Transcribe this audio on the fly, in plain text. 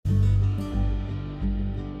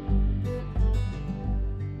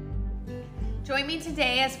Join me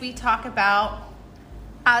today as we talk about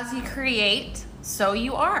as you create, so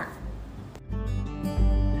you are.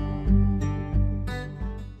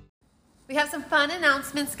 We have some fun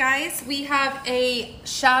announcements, guys. We have a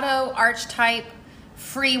Shadow Archetype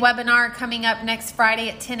free webinar coming up next Friday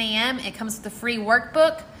at 10 a.m. It comes with a free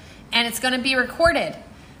workbook and it's going to be recorded.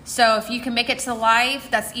 So if you can make it to live,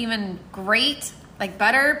 that's even great, like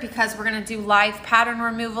better, because we're going to do live pattern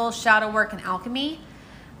removal, shadow work, and alchemy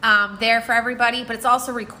there for everybody. But it's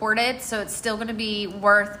also recorded, so it's still going to be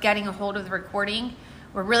worth getting a hold of the recording.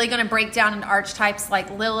 We're really going to break down into archetypes like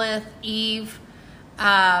Lilith, Eve,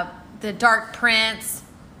 the Dark Prince,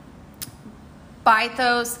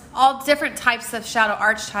 Bythos, all different types of shadow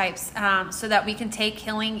archetypes, so that we can take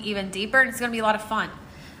healing even deeper. And it's going to be a lot of fun.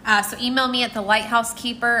 So email me at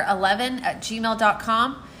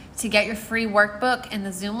thelighthousekeeper11@gmail.com to get your free workbook and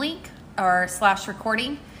the Zoom link or /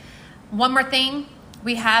 recording. One more thing,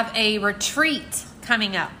 we have a retreat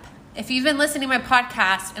coming up. If you've been listening to my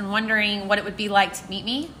podcast and wondering what it would be like to meet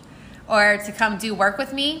me or to come do work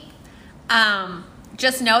with me,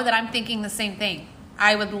 just know that I'm thinking the same thing.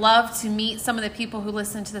 I would love to meet some of the people who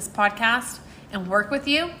listen to this podcast and work with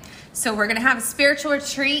you. So we're going to have a spiritual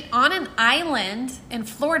retreat on an island in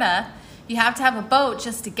Florida. You have to have a boat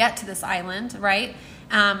just to get to this island, right?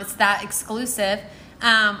 It's that exclusive.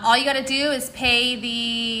 All you got to do is pay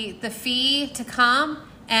the fee to come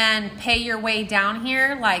and pay your way down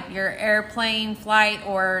here, like your airplane flight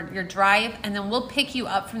or your drive, and then we'll pick you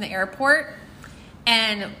up from the airport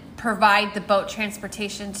and provide the boat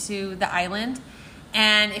transportation to the island.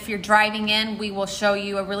 And if you're driving in, we will show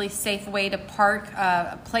you a really safe way to park,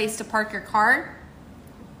 a place to park your car.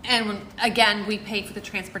 And again, we pay for the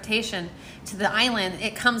transportation to the island.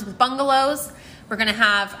 It comes with bungalows. We're going to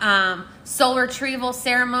have soul retrieval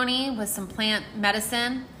ceremony with some plant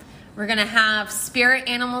medicine. We're going to have spirit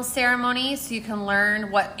animal ceremony so you can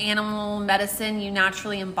learn what animal medicine you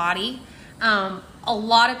naturally embody. A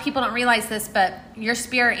lot of people don't realize this, but your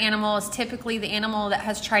spirit animal is typically the animal that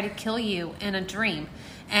has tried to kill you in a dream.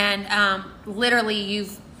 And literally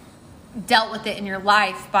you've dealt with it in your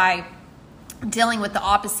life by dealing with the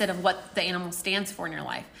opposite of what the animal stands for in your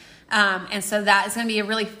life. And so that is going to be a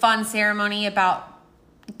really fun ceremony about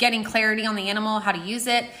getting clarity on the animal, how to use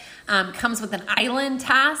it. Comes with an island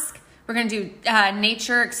task. We're going to do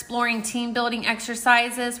nature exploring team building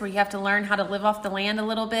exercises where you have to learn how to live off the land a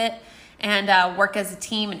little bit and work as a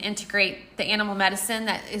team and integrate the animal medicine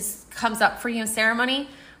that comes up for you in ceremony.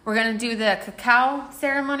 We're going to do the cacao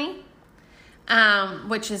ceremony,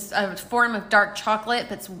 which is a form of dark chocolate,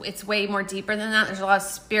 but it's way more deeper than that. There's a lot of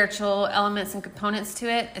spiritual elements and components to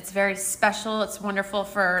it. It's very special. It's wonderful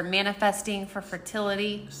for manifesting, for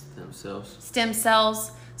fertility. Stem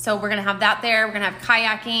cells. So we're going to have that there. We're going to have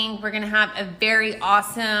kayaking. We're going to have a very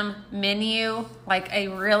awesome menu, like a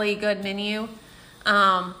really good menu.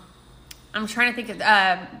 I'm trying to think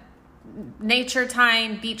of nature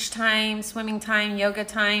time, beach time, swimming time, yoga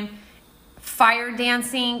time, fire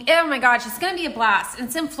dancing. Oh my gosh, it's going to be a blast.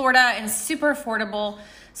 It's in Florida and super affordable.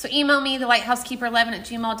 So email me,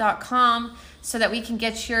 thelighthousekeeper11@gmail.com so that we can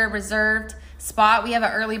get your reserved spot. We have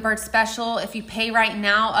an early bird special. If you pay right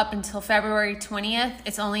now up until February 20th,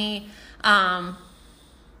 it's only, I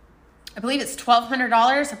believe it's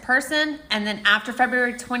 $1,200 a person. And then after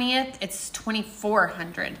February 20th, it's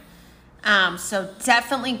 $2,400. So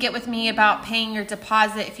definitely get with me about paying your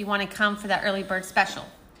deposit if you want to come for that early bird special.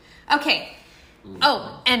 Okay.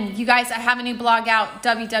 Oh, and you guys, I have a new blog out,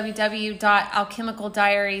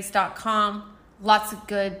 www.alchemicaldiaries.com. Lots of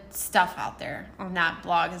good stuff out there on that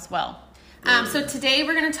blog as well. So today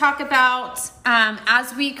we're going to talk about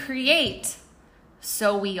as we create,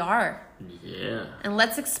 so we are. Yeah. And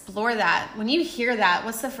let's explore that. When you hear that,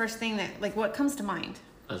 what's the first thing what comes to mind?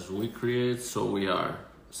 As we create, so we are.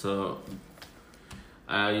 So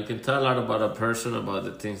you can tell a lot about a person, about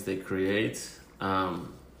the things they create.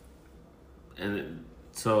 And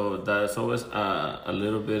so that's always a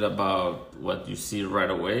little bit about what you see right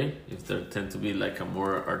away. If they tend to be like a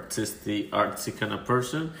more artsy kind of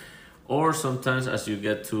person. Or sometimes as you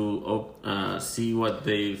get to see what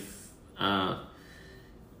they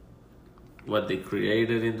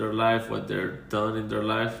created in their life, what they're done in their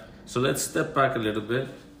life. So let's step back a little bit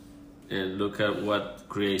and look at what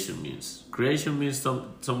creation means. Creation means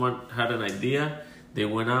someone had an idea, they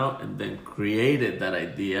went out and then created that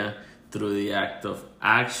idea through the act of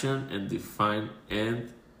action and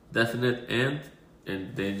definite end,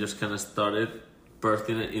 and they just kind of started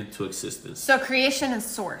birthing it into existence. So creation is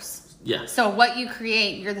source. Yeah. So what you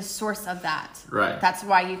create, you're the source of that. Right. That's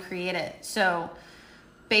why you create it. So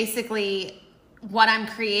basically, what I'm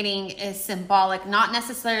creating is symbolic, not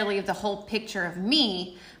necessarily of the whole picture of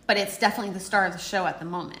me, but it's definitely the star of the show at the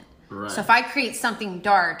moment. Right. So if I create something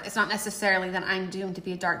dark, it's not necessarily that I'm doomed to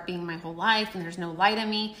be a dark being my whole life and there's no light in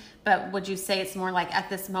me. But would you say it's more like at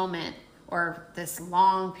this moment or this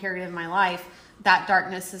long period of my life, that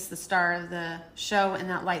darkness is the star of the show and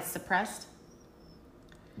that light's suppressed?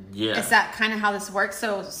 Yeah. Is that kind of how this works?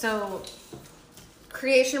 So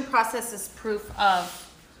creation process is proof of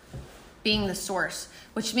being the source,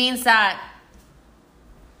 which means that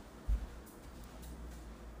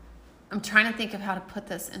I'm trying to think of how to put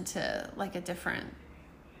this into like a different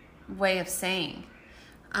way of saying.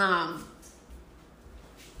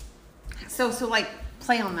 So like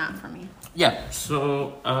play on that for me. Yeah.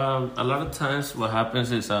 So a lot of times what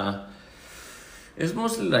happens is it's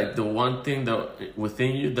mostly like the one thing that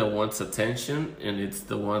within you that wants attention, and it's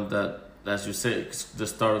the one that, as you say, it's the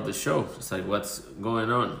start of the show. It's like what's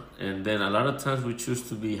going on, and then a lot of times we choose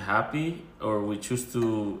to be happy, or we choose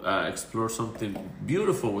to explore something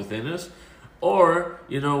beautiful within us, or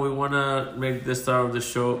we want to make the start of the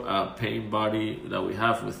show a pain body that we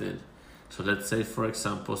have within. So let's say, for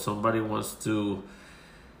example, somebody wants to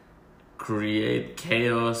create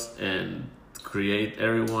chaos and create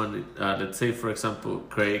everyone. Let's say, for example,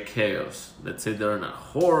 create chaos. Let's say they're in a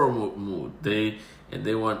horror mood. They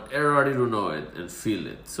want everybody to know it and feel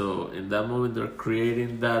it. So in that moment, they're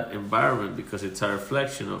creating that environment because it's a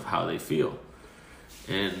reflection of how they feel.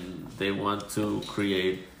 And they want to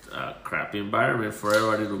create a crappy environment for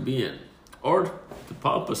everybody to be in. Or the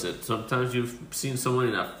opposite. Sometimes you've seen someone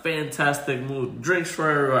in a fantastic mood, drinks for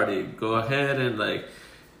everybody. Go ahead and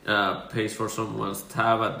pays for someone's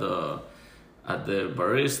tab at the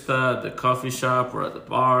barista, at the coffee shop, or at the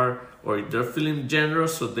bar. Or they're feeling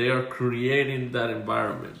generous, so they are creating that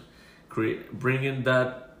environment, bringing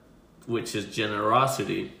that which is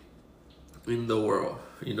generosity in the world.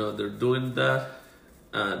 They're doing that.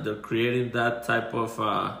 They're creating that type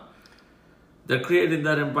of. They're creating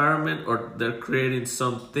that environment, or they're creating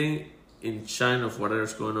something in shine of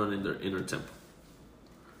whatever's going on in their inner temple.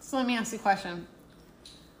 So let me ask you a question.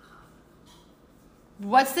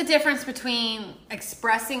 What's the difference between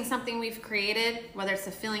expressing something we've created, whether it's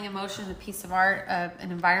a feeling, emotion, a piece of art,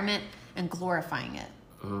 an environment, and glorifying it?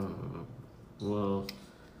 Well,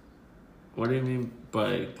 what do you mean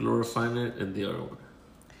by glorifying it and the other one?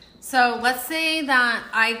 So let's say that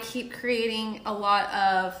I keep creating a lot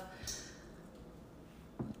of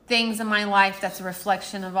things in my life that's a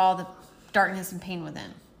reflection of all the darkness and pain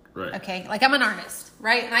within. Right. Okay? Like I'm an artist,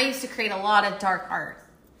 right? And I used to create a lot of dark art.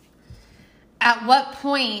 At what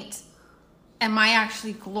point am I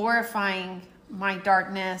actually glorifying my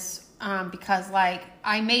darkness? Because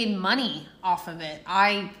I made money off of it.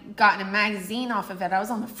 I got in a magazine off of it. I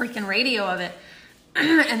was on the freaking radio of it.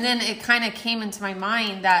 And then it kind of came into my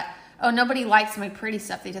mind that, nobody likes my pretty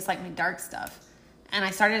stuff. They just like my dark stuff. And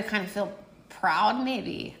I started to kind of feel proud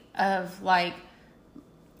maybe of at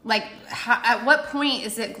what point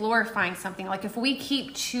is it glorifying something? Like if we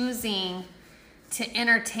keep choosing to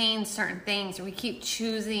entertain certain things, or we keep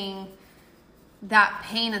choosing that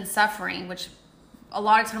pain and suffering, which a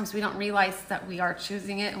lot of times we don't realize that we are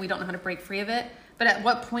choosing it and we don't know how to break free of it. But at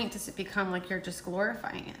what point does it become like you're just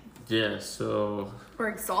glorifying it? Yeah, so... Or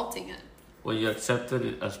exalting it. When you accepted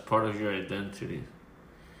it as part of your identity.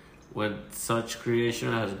 When such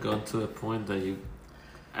creation has gone to the point that you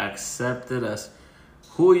accept it as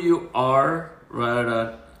who you are,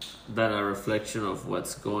 rather than a reflection of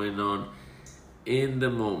what's going on in the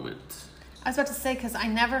moment. I was about to say, because I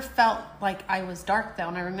never felt like I was dark, though.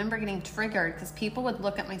 And I remember getting triggered because people would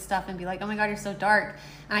look at my stuff and be like, oh my God, you're so dark.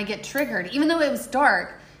 And I get triggered, even though it was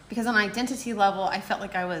dark, because on an identity level, I felt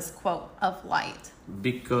like I was, quote, of light.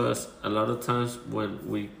 Because a lot of times when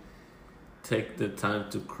we take the time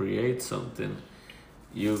to create something,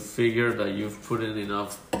 you figure that you've put in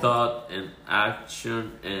enough thought and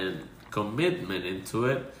action and commitment into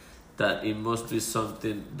it that it must be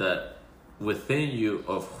something that within you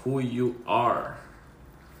of who you are.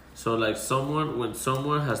 So when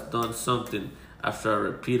someone has done something after a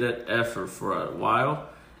repeated effort for a while,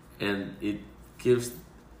 and it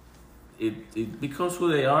becomes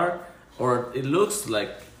who they are, or it looks like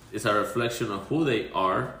it's a reflection of who they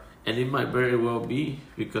are, and it might very well be,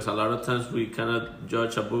 because a lot of times we cannot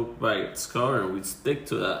judge a book by its cover, and we stick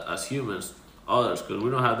to that as humans, others, because we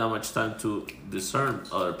don't have that much time to discern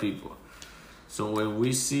other people. So when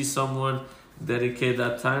we see someone dedicate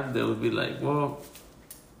that time, they will be like, well,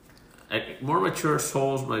 more mature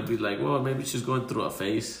souls might be like, well, maybe she's going through a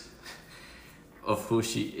phase of who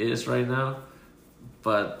she is right now.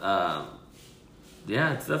 But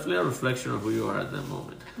Yeah, it's definitely a reflection of who you are at that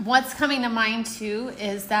moment. What's coming to mind too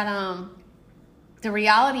is that the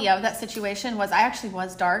reality of that situation was I actually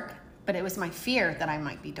was dark, but it was my fear that I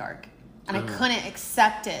might be dark. And I couldn't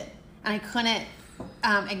accept it. And I couldn't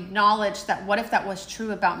acknowledge that what if that was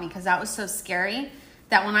true about me, because that was so scary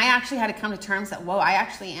that when I actually had to come to terms that, whoa, I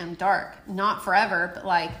actually am dark. Not forever, but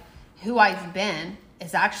like who I've been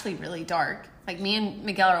is actually really dark. Like me and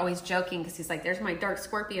Miguel are always joking because he's like, there's my dark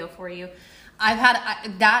Scorpio for you.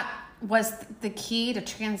 That was the key to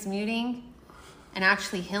transmuting and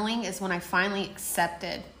actually healing, is when I finally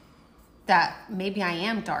accepted that maybe I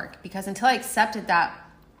am dark. Because until I accepted that,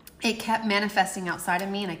 it kept manifesting outside of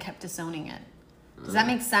me and I kept disowning it. Does that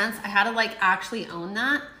make sense? I had to like actually own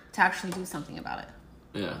that to actually do something about it.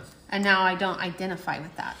 Yeah. And now I don't identify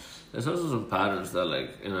with that. There's also some patterns that,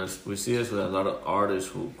 like, you know, we see this with a lot of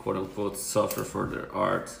artists who, quote unquote, suffer for their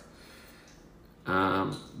art.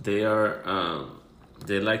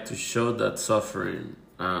 They like to show that suffering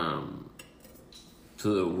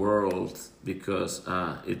to the world because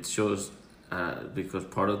it shows, because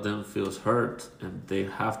part of them feels hurt and they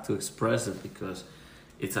have to express it because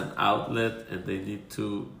it's an outlet and they need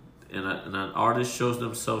to, and an artist shows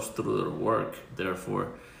themselves through their work.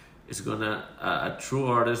 Therefore, it's gonna, a true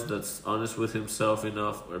artist that's honest with himself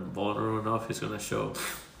enough or vulnerable enough, he's gonna show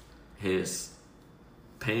his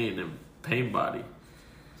pain and pain body.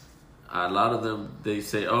 A lot of them, they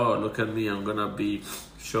say, oh, look at me, I'm gonna be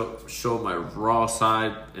show my raw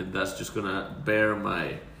side, and that's just gonna bear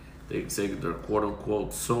my, they say their quote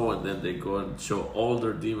unquote soul, and then they go and show all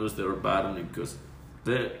their demons they were battling, because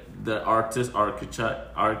the artist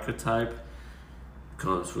archetype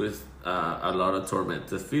comes with a lot of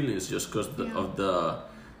tormented feelings just because of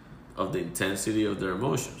the intensity of their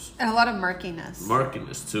emotions, and a lot of murkiness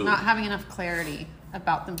too, not having enough clarity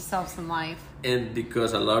about themselves in life. And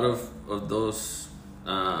because a lot of those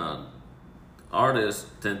artists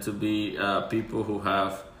tend to be people who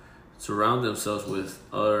have surround themselves with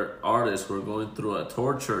other artists who are going through a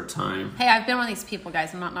torture time. Hey, I've been one of these people,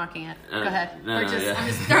 guys. I'm not knocking it. Go ahead. I'm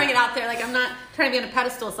just throwing it out there. Like, I'm not trying to be on a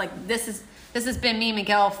pedestal. It's like this has been me,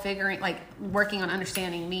 Miguel, working on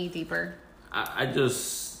understanding me deeper. I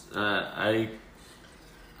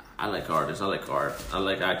like artists. I like art. I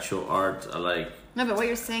like actual art. No, but what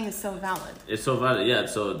you're saying is so valid. It's so valid, yeah.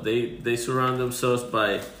 So they surround themselves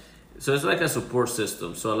by. So it's like a support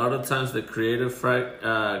system. So a lot of times the creative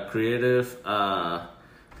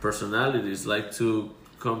personalities like to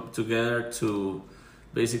come together to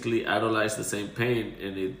basically idolize the same pain,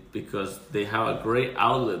 and because they have a great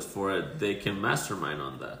outlet for it, they can mastermind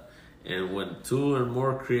on that. And when two or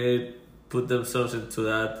more put themselves into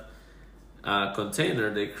that container,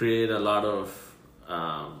 they create a lot of.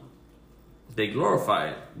 They glorify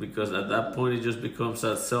it, because at that point it just becomes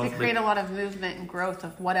a self. They create a lot of movement and growth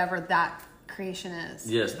of whatever that creation is.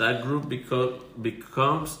 Yes, that group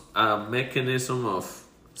becomes a mechanism of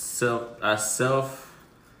self.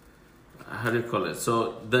 How do you call it?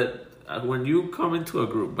 So that when you come into a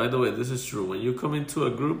group, by the way, this is true. When you come into a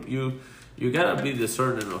group, you gotta be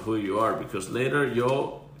discerning of who you are, because later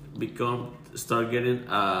you'll start getting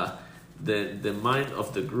the mind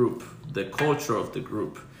of the group, the culture of the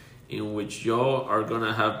group, in which y'all are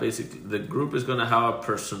gonna have basically, the group is gonna have a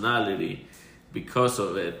personality because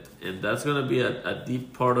of it, and that's gonna be a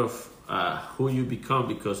deep part of who you become,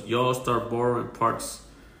 because y'all start borrowing parts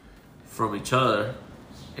from each other,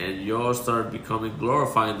 and y'all start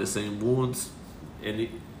glorifying the same wounds, and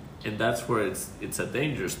that's where it's a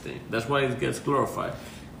dangerous thing. That's why it gets glorified.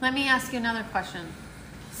 Let me ask you another question.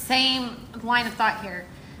 Same line of thought here.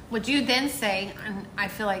 Would you then say, and I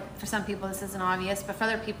feel like for some people this isn't obvious, but for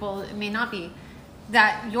other people it may not be,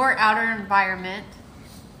 that your outer environment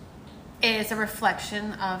is a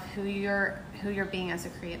reflection of who you're being as a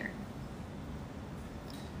creator?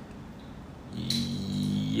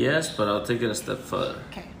 Yes, but I'll take it a step further.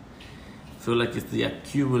 Okay. I feel like it's the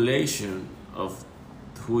accumulation of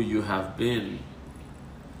who you have been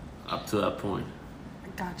up to that point.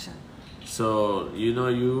 Gotcha. So,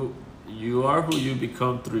 you are who you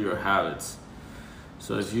become through your habits.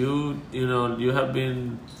 So if you have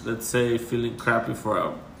been, let's say, feeling crappy for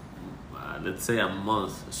a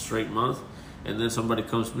straight month, and then somebody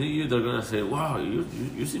comes to meet you, they're gonna say, wow, you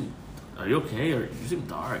seem, are you okay? Or you seem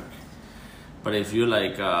dark. But if you and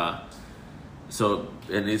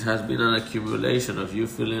it has been an accumulation of you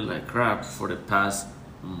feeling like crap for the past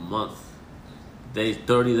month,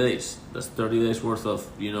 30 days. That's 30 days worth of,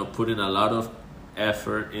 putting a lot of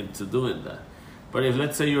effort into doing that. But if,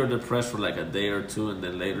 let's say, you're depressed for like a day or two, and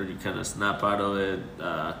then later you kind of snap out of it,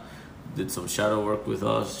 did some shadow work with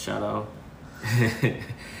us, shout out,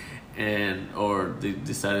 and or they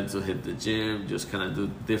decided to hit the gym, just kind of do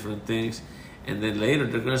different things, and then later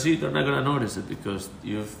they're gonna see, they're not gonna notice it because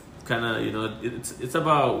you've kind of, you know, it's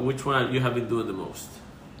about which one you have been doing the most.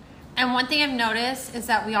 And one thing I've noticed is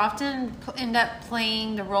that we often end up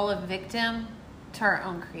playing the role of victim to our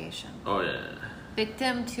own creation. Oh yeah.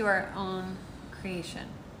 Victim to our own creation.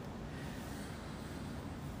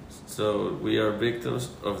 So we are victims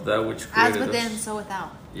of that which created As within, us. so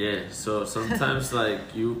without. Yeah. So sometimes like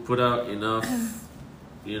you put out enough,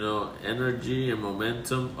 you know, energy and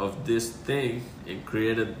momentum of this thing and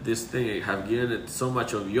created this thing and have given it so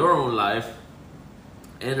much of your own life,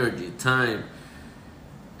 energy, time,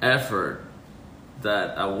 effort,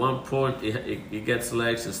 that at one point it gets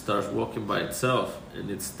legs and starts walking by itself, and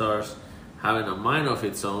it starts having a mind of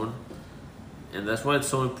its own. And that's why it's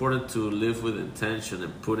so important to live with intention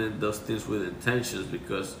and put in those things with intentions,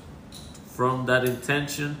 because from that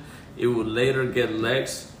intention it will later get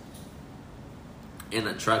legs and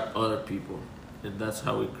attract other people. And that's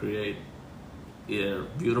how we create either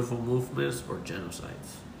beautiful movements or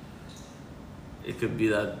genocides. It could be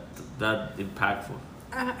that impactful.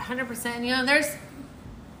 100%. You know, there's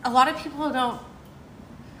a lot of people who don't,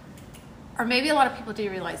 or maybe a lot of people do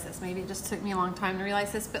realize this. Maybe it just took me a long time to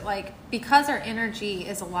realize this, but like, because our energy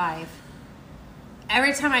is alive,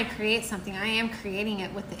 every time I create something, I am creating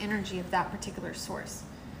it with the energy of that particular source.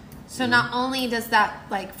 So not only does that,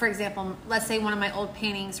 like, for example, let's say one of my old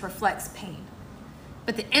paintings reflects pain,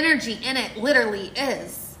 but the energy in it literally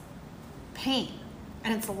is pain,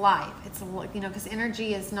 and it's alive. It's, you know, because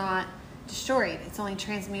energy is not destroyed, it's only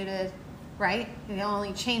transmuted, right? It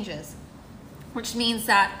only changes, which means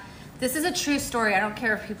that this is a true story. I don't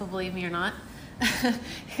care if people believe me or not.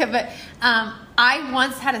 But I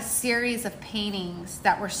once had a series of paintings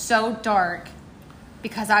that were so dark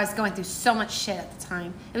because I was going through so much shit at the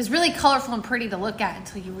time. It was really colorful and pretty to look at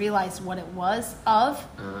until you realized what it was of.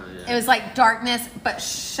 Yeah. It was like darkness, but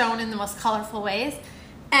shown in the most colorful ways.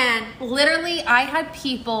 And literally, I had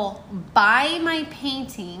people buy my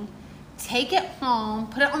painting, take it home,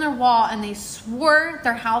 put it on their wall, and they swore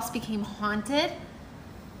their house became haunted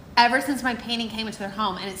ever since my painting came into their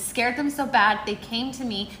home. And it scared them so bad, they came to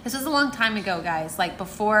me. This was a long time ago, guys, like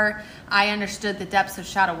before I understood the depths of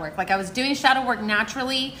shadow work. Like, I was doing shadow work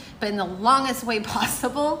naturally, but in the longest way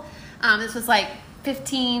possible. This was like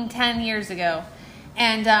 10 years ago.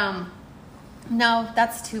 And no,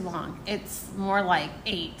 that's too long. It's more like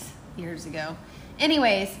 8 years ago.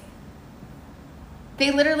 Anyways,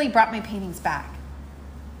 they literally brought my paintings back.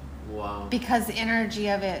 Wow. Because the energy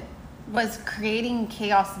of it was creating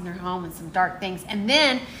chaos in their home and some dark things. And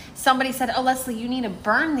then somebody said, oh, Leslie, you need to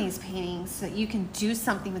burn these paintings so that you can do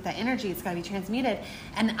something with that energy. It's got to be transmuted.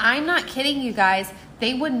 And I'm not kidding you guys.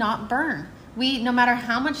 They would not burn. No matter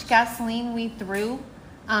how much gasoline we threw,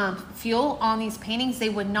 fuel on these paintings, they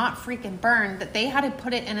would not freaking burn. That they had to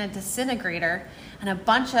put it in a disintegrator, and a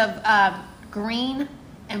bunch of green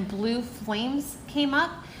and blue flames came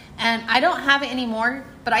up. And I don't have it anymore,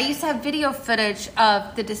 but I used to have video footage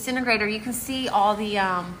of the disintegrator. You can see all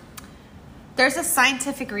the, there's a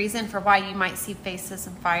scientific reason for why you might see faces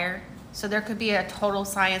in fire. So there could be a total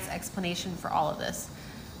science explanation for all of this.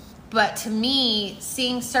 But to me,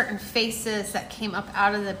 seeing certain faces that came up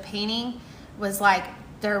out of the painting was like,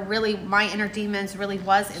 my inner demons really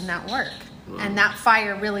was in that work. Wow. And that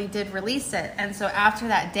fire really did release it. And so after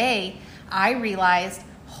that day, I realized,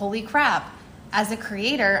 holy crap, as a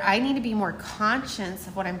creator, I need to be more conscious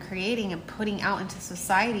of what I'm creating and putting out into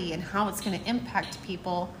society and how it's going to impact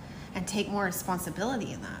people, and take more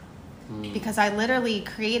responsibility in that. Because I literally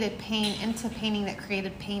created pain into painting that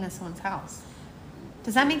created pain in someone's house.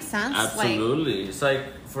 Does that make sense? Absolutely. It's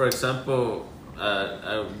like, for example,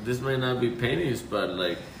 this may not be paintings, but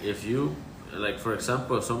like if you, like for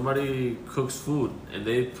example, somebody cooks food and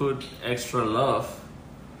they put extra love.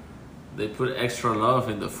 They put extra love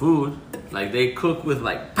in the food. Like, they cook with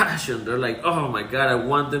like passion. They're like, oh my God, I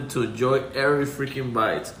want them to enjoy every freaking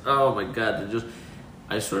bite. Oh my God,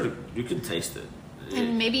 I swear you can taste it.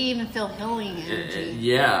 And maybe even feel healing energy.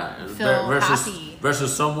 Yeah. Feel happy.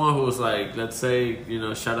 Versus someone who's like, let's say,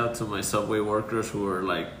 shout out to my Subway workers who are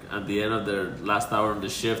like at the end of their last hour on the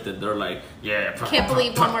shift, and they're like, yeah. Can't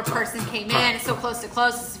believe one more person came in. It's so close to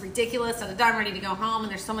close. This is ridiculous. I'm done, ready to go home,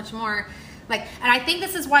 and there's so much more. And I think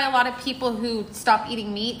this is why a lot of people who stop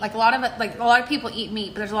eating meat, a lot of people eat meat,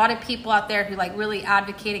 but there's a lot of people out there who really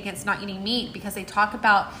advocate against not eating meat because they talk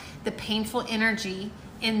about the painful energy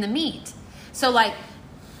in the meat. So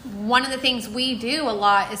one of the things we do a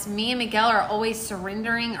lot is me and Miguel are always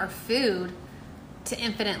surrendering our food to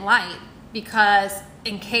infinite light. because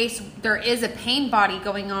in case there is a pain body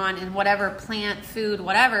going on in whatever plant, food,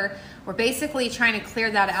 whatever, we're basically trying to clear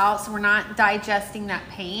that out so we're not digesting that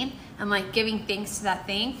pain and like giving thanks to that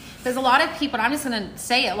thing. Because a lot of people, I'm just going to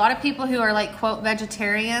say it, a lot of people who are like, quote,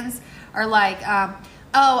 vegetarians are like,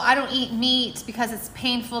 oh, I don't eat meat because it's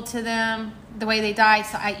painful to them the way they die,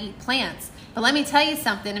 so I eat plants. But let me tell you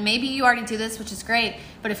something, and maybe you already do this, which is great,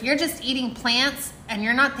 but if you're just eating plants and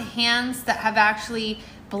you're not the hands that have actually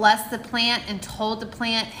blessed the plant and told the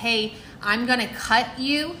plant, hey, I'm going to cut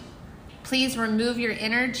you, please remove your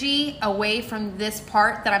energy away from this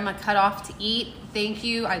part that I'm going to cut off to eat. Thank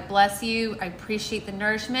you. I bless you. I appreciate the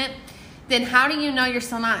nourishment. Then how do you know you're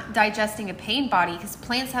still not digesting a pain body? Because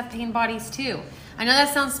plants have pain bodies too. I know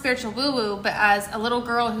that sounds spiritual woo-woo, but as a little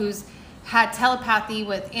girl who's had telepathy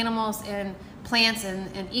with animals and plants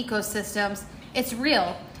and ecosystems, it's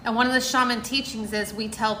real. And one of the shaman teachings is we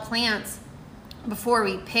tell plants before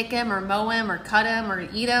we pick them or mow them or cut them or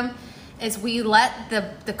eat them, is we let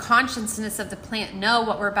the consciousness of the plant know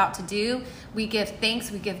what we're about to do. We give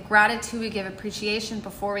thanks, we give gratitude, we give appreciation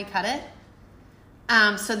before we cut it,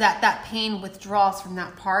 so that pain withdraws from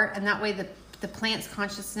that part, and that way the plant's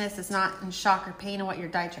consciousness is not in shock or pain of what you're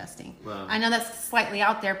digesting. Wow. I know that's slightly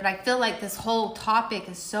out there, but I feel like this whole topic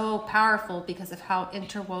is so powerful because of how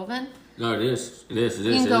interwoven. No, it is. You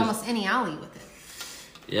can go almost any alley with it.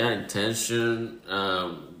 Yeah, intention.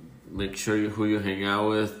 Make sure who you hang out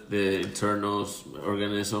with, the internal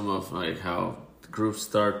organism of like how groups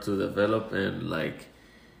start to develop, and like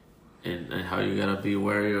and how you gotta be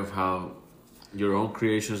wary of how your own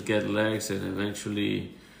creations get legs and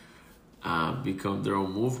eventually become their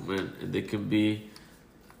own movement, and they can be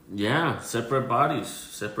separate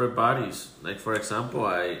bodies. Like for example,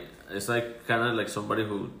 it's like kind of like somebody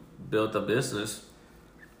who built a business.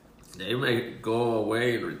 They may go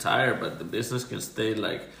away and retire, but the business can stay,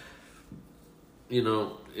 like, you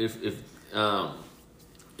know, if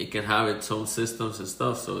it can have its own systems and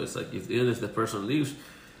stuff. So it's like even if the person leaves,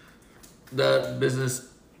 that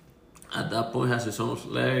business at that point has its own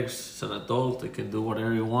legs. It's an adult. It can do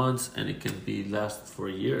whatever it wants, and it can last for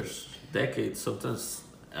years, decades. Sometimes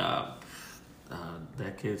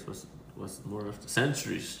decades was more of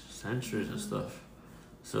centuries and stuff.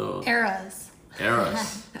 So Eras. Wow.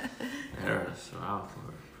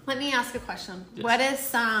 Let me ask a question. Yes. What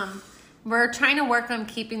is we're trying to work on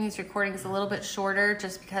keeping these recordings a little bit shorter,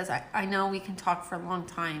 just because I know we can talk for a long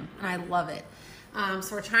time, and I love it.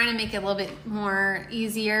 So we're trying to make it a little bit more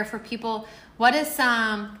easier for people. What is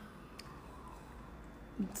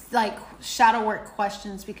like shadow work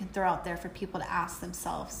questions we can throw out there for people to ask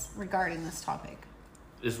themselves regarding this topic?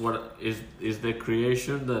 Is the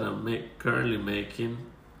creation that I'm currently making,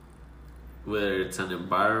 whether it's an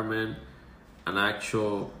environment, an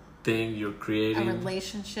actual thing you're creating, A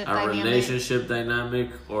relationship dynamic,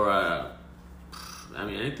 or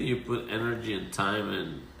anything you put energy and time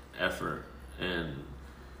and effort, and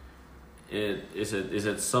is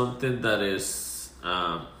it something that is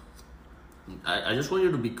I just want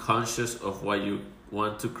you to be conscious of what you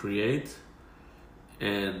want to create,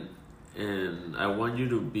 and I want you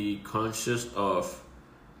to be conscious of,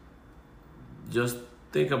 just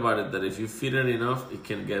think about it, that if you feed it enough, it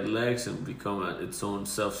can get legs and become its own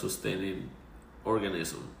self-sustaining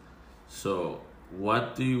organism. So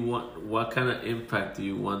what do you want? What kind of impact do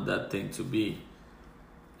you want that thing to be?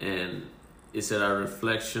 And is it a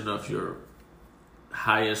reflection of your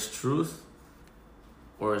highest truth,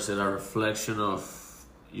 or is it a reflection of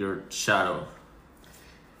your shadow?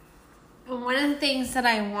 One of the things that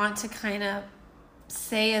I want to kind of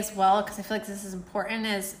say as well, because I feel like this is important,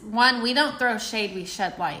 is one, we don't throw shade, we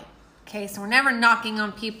shed light. Okay, so we're never knocking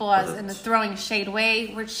on people as in the throwing shade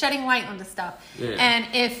way. We're shedding light on the stuff. Yeah. And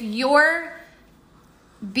if your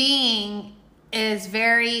being is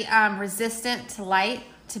very resistant to light,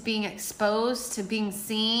 to being exposed, to being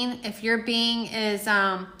seen, if your being is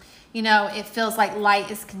it feels like light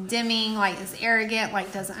is condemning, light is arrogant,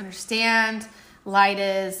 light doesn't understand, light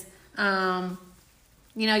is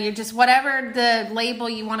you're just whatever the label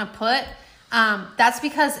you want to put, that's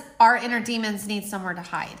because our inner demons need somewhere to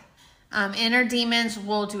hide. Inner demons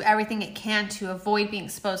will do everything it can to avoid being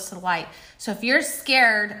exposed to the light. So if you're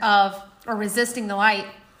scared of or resisting the light,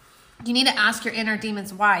 you need to ask your inner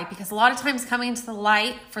demons why. Because a lot of times coming into the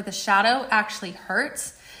light for the shadow actually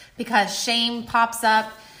hurts, because shame pops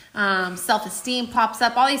up, self-esteem pops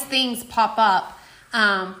up, all these things pop up.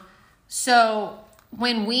 So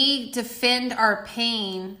when we defend our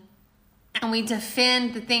pain and we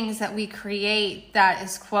defend the things that we create that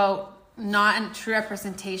is, quote, not a true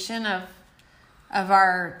representation of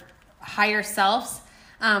our higher selves,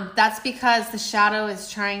 That's because the shadow is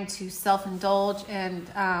trying to self-indulge and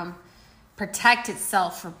protect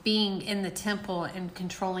itself for being in the temple and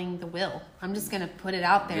controlling the will. I'm just going to put it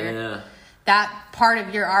out there. Yeah. That part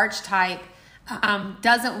of your archetype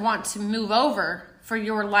doesn't want to move over for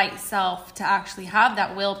your light self to actually have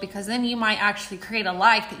that will, because then you might actually create a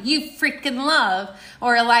life that you freaking love,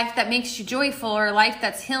 or a life that makes you joyful, or a life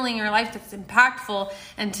that's healing, or a life that's impactful.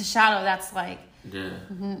 And to shadow, that's like,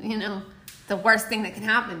 the worst thing that can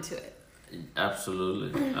happen to it.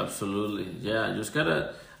 Absolutely. Yeah, just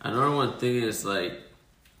gotta. Another one thing is like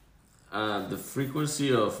the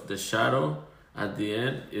frequency of the shadow at the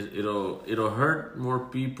end. It'll hurt more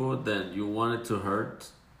people than you want it to hurt,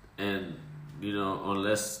 and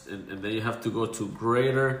unless and then you have to go to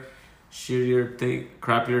greater,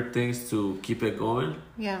 crappier things to keep it going.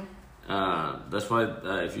 Yeah. That's why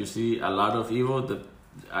if you see a lot of evil,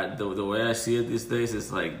 the way I see it these days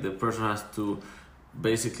is like the person has to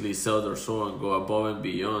basically sell their soul and go above and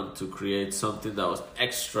beyond to create something that was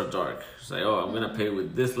extra dark. It's like, I'm gonna pay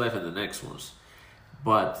with this life and the next ones.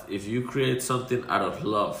 But if you create something out of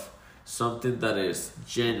love, something that is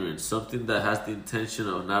genuine, something that has the intention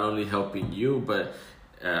of not only helping you but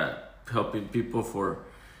helping people,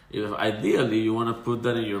 if ideally you want to put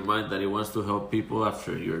that in your mind that it wants to help people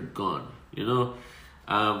after you're gone.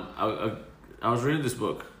 I was reading this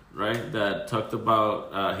book, right, that talked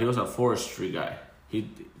about he was a forestry guy.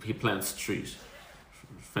 He plants trees.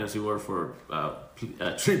 Fancy word for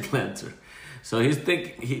tree planter. So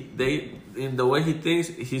in the way he thinks,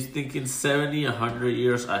 he's thinking 70, 100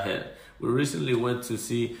 years ahead. We recently went to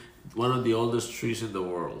see one of the oldest trees in the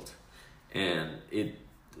world, and it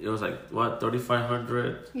was like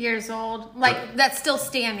 3,500 years old. Like that's still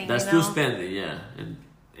standing. That's still standing, yeah.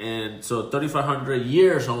 And so 3,500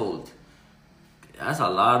 years old. That's a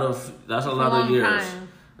lot of years. Time.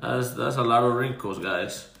 That's a lot of wrinkles,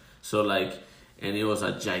 guys. So and it was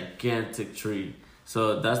a gigantic tree.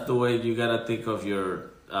 So that's the way you gotta think of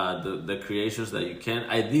your the creations that you can,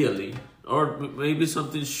 ideally, or maybe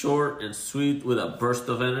something short and sweet with a burst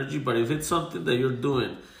of energy. But if it's something that you're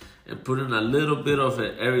doing and putting a little bit of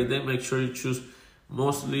it every day, make sure you choose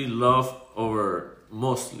mostly love over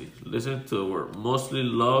mostly. Listen to the word mostly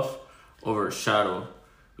love over shadow,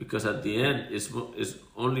 because at the end it's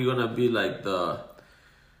only gonna be like the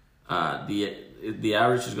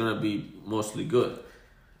average is gonna be mostly good.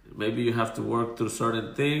 Maybe you have to work through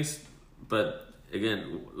certain things, but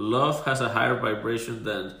again, love has a higher vibration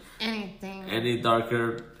than any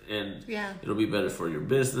darker, and it'll be better for your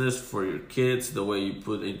business, for your kids, the way you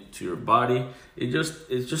put into your body.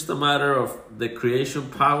 It's just a matter of the creation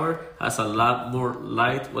power has a lot more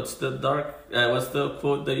light. What's the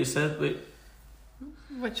quote that you said? Wait.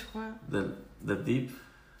 Which one? The deep.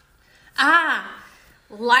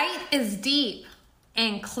 Light is deep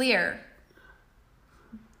and clear.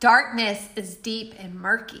 Darkness is deep and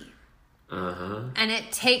murky. And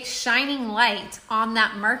it takes shining light on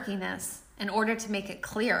that murkiness in order to make it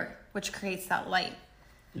clear, which creates that light.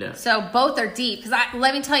 Yeah. So both are deep. Because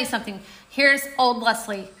let me tell you something. Here's old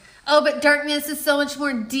Leslie. Oh, but darkness is so much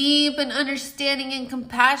more deep and understanding and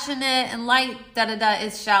compassionate, and light,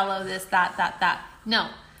 is shallow, this, that. No,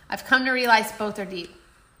 I've come to realize both are deep.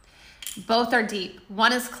 Both are deep.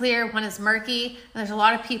 One is clear, one is murky. And there's a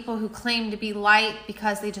lot of people who claim to be light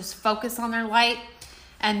because they just focus on their light.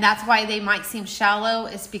 And that's why they might seem shallow,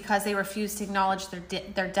 is because they refuse to acknowledge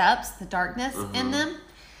their depths, the darkness in them.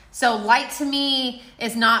 So light to me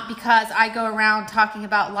is not because I go around talking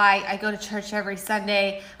about light. I go to church every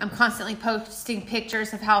Sunday. I'm constantly posting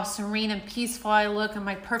pictures of how serene and peaceful I look in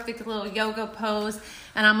my perfect little yoga pose.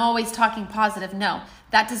 And I'm always talking positive. No,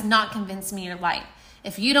 that does not convince me you're light.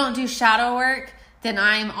 If you don't do shadow work, then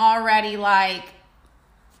I'm already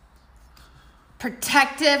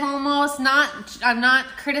protective almost. I'm not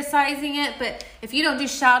criticizing it, but if you don't do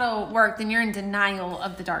shadow work, then you're in denial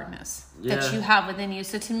of the darkness that you have within you.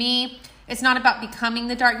 So to me, it's not about becoming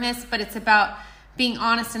the darkness, but it's about being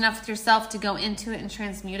honest enough with yourself to go into it and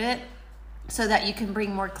transmute it so that you can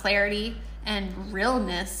bring more clarity and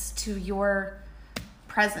realness to your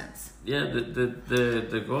presence. Yeah,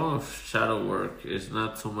 the goal of shadow work is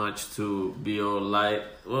not so much to be all light.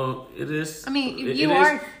 Well, it is. I mean, you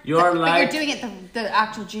are light, but you're doing it the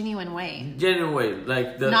actual genuine way. Genuine way,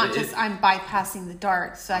 I'm bypassing the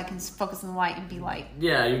dark so I can focus on the light and be light.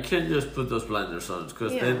 Yeah, you can't just put those blinders on,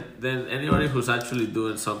 because then anybody who's actually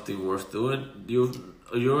doing something worth doing,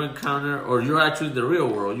 you encounter, or you're actually in the real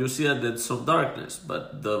world, you see that there's some darkness,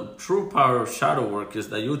 but the true power of shadow work is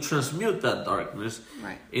that you transmute that darkness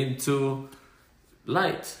into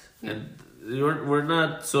light. And we're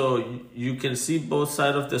not, so you can see both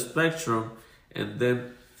sides of the spectrum, and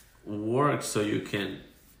then work so you can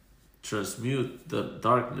transmute the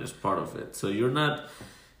darkness part of it. So you're not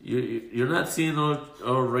seeing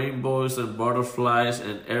all rainbows and butterflies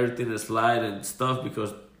and everything is light and stuff,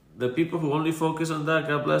 because the people who only focus on that,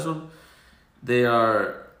 God bless them, they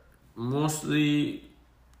are mostly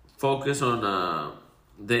focused on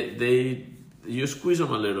you squeeze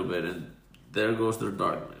them a little bit and there goes their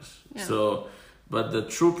darkness. Yeah. So, but the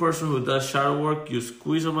true person who does shadow work, you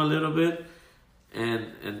squeeze them a little bit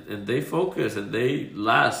and they focus and they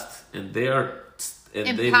last and they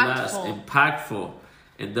last impactful.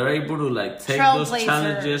 And they're able to like take those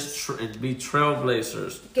challenges and be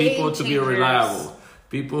trailblazers. People to be reliable.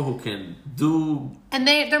 People who can do. And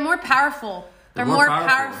they're more powerful. They're more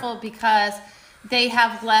powerful because they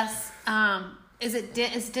have less.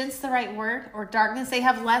 Is dense the right word, or darkness? They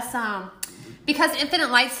have less. Because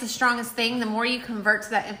infinite light's the strongest thing. The more you convert to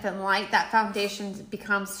that infinite light, that foundation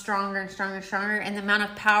becomes stronger and stronger and stronger, and the amount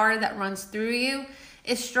of power that runs through you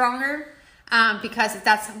is stronger. Because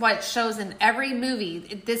that's what it shows in every movie.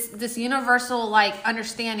 This universal like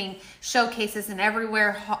understanding showcases in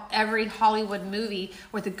every Hollywood movie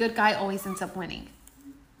where the good guy always ends up winning.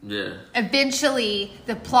 Yeah. Eventually,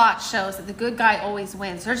 the plot shows that the good guy always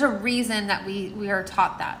wins. There's a reason that we are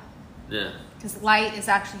taught that. Yeah. Because light is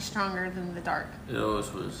actually stronger than the dark. It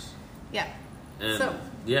always was. Yeah. And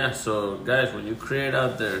so guys, when you create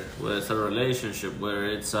out there, whether it's a relationship, whether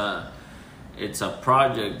it's a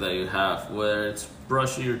project that you have, whether it's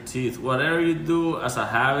brushing your teeth, whatever you do as a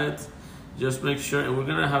habit, just make sure, and we're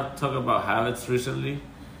going to have to talk about habits recently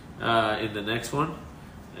in the next one.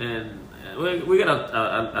 And we got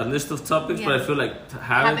a list of topics, but I feel like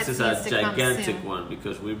habits is a gigantic one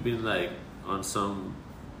because we've been like on some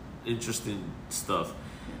interesting stuff.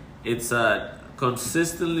 It's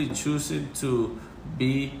consistently choosing to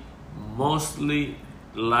be mostly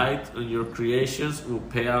light on your creations will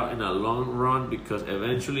pay out in a long run, because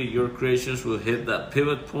eventually your creations will hit that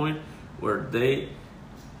pivot point where they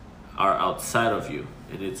are outside of you,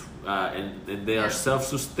 and it's and they are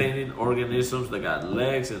self-sustaining organisms that got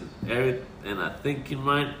legs and a thinking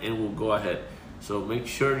mind and will go ahead. So make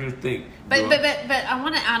sure you think. But I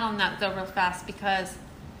want to add on that though real fast, because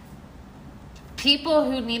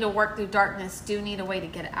people who need to work through darkness do need a way to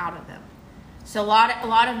get out of them. So a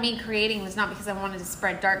lot of me creating was not because I wanted to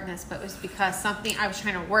spread darkness, but it was because I was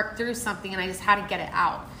trying to work through something and I just had to get it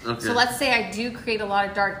out. Okay. So let's say I do create a lot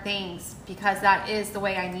of dark things because that is the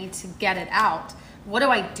way I need to get it out. What do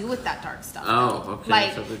I do with that dark stuff? Oh, okay.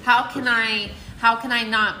 Like, how can I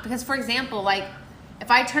not? Because for example, like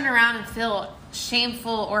if I turn around and feel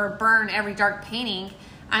shameful or burn every dark painting,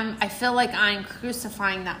 I feel like I'm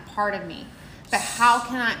crucifying that part of me. But how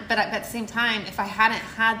can I? But at the same time, if I hadn't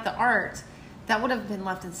had the art, that would have been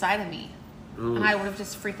left inside of me. Ooh. And I would have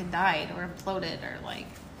just freaking died or imploded or like...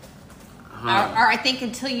 Or I think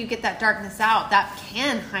until you get that darkness out, that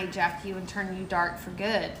can hijack you and turn you dark for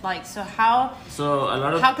good. Like, how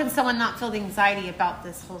can someone not feel the anxiety about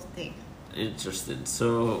this whole thing? Interesting.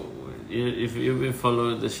 So if you've been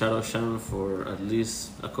following the Shadow Shaman for at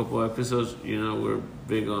least a couple episodes, you know we're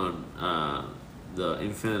big on the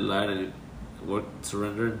infinite light and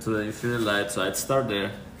surrendering to the infinite light. So I'd start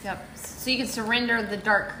there. Yep. So you can surrender the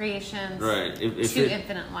dark creations to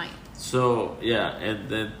infinite light. So yeah, and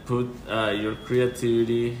then put your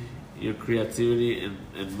creativity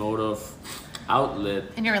and mode of outlet,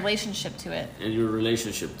 and your relationship to it,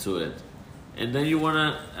 and then you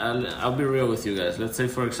wanna. I'll be real with you guys. Let's say,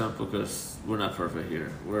 for example, because we're not perfect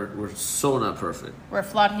here. We're so not perfect. We're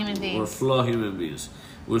flawed human beings.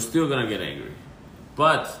 We're still gonna get angry,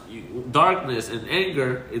 but darkness and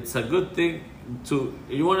anger, it's a good thing.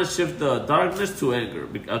 You want to shift the darkness to anger.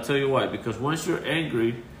 I'll tell you why. Because once you're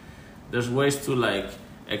angry, there's ways to like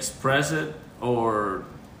express it or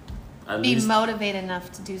at least be motivated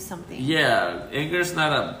enough to do something. Yeah, anger is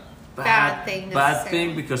not a bad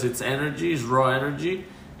thing because it's energy, it's raw energy,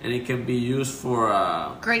 and it can be used for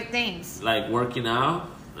great things like working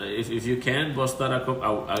out. If you can, bust out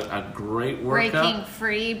a great workout.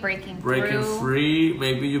 Breaking free.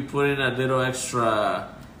 Maybe you put in a little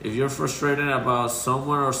extra. If you're frustrated about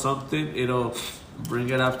someone or something, it'll bring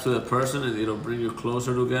it up to the person and it'll bring you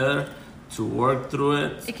closer together to work through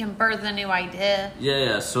it. It can birth a new idea.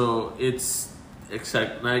 Yeah. So it's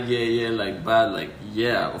exact, not like bad, like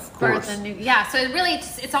of course. Birth a new, So it really,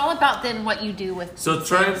 it's all about then what you do with. So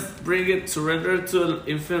try and surrender it to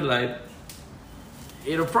infinite light.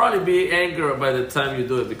 It'll probably be anger by the time you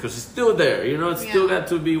do it because it's still there. It's still got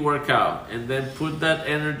to be worked out. And then put that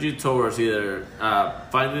energy towards either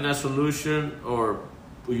finding a solution or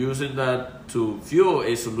using that to fuel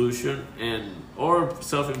a solution or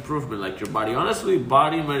self-improvement, like your body. Honestly,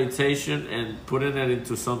 body meditation and putting it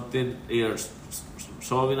into something, either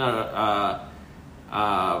solving a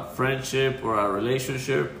friendship or a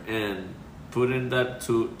relationship, and putting that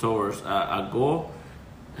towards a goal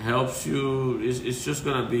helps you. It's just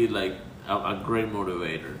gonna be like a great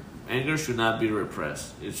motivator. Anger should not be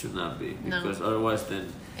repressed. It should not be, because otherwise then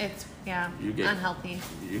it's you get unhealthy.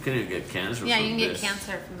 You can even get cancer. Yeah, from you can get this.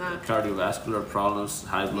 cancer from that. Cardiovascular problems,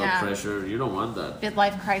 high blood pressure. You don't want that.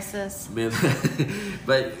 Midlife crisis.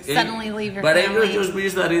 But Suddenly leave your But family. anger just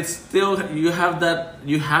means that it's still, you have that.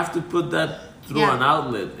 You have to put that through an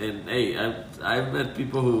outlet. And hey, I've met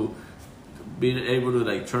people who been able to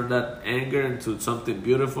like turn that anger into something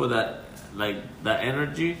beautiful, that like that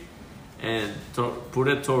energy, and put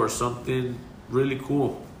it towards something really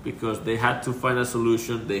cool, because they had to find a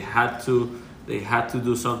solution. They had to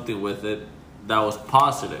do something with it that was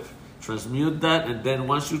positive. Transmute that, and then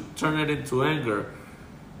once you turn it into anger,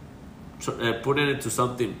 put it into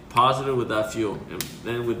something positive with that fuel. And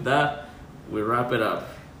then with that, we wrap it up.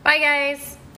 Bye, guys.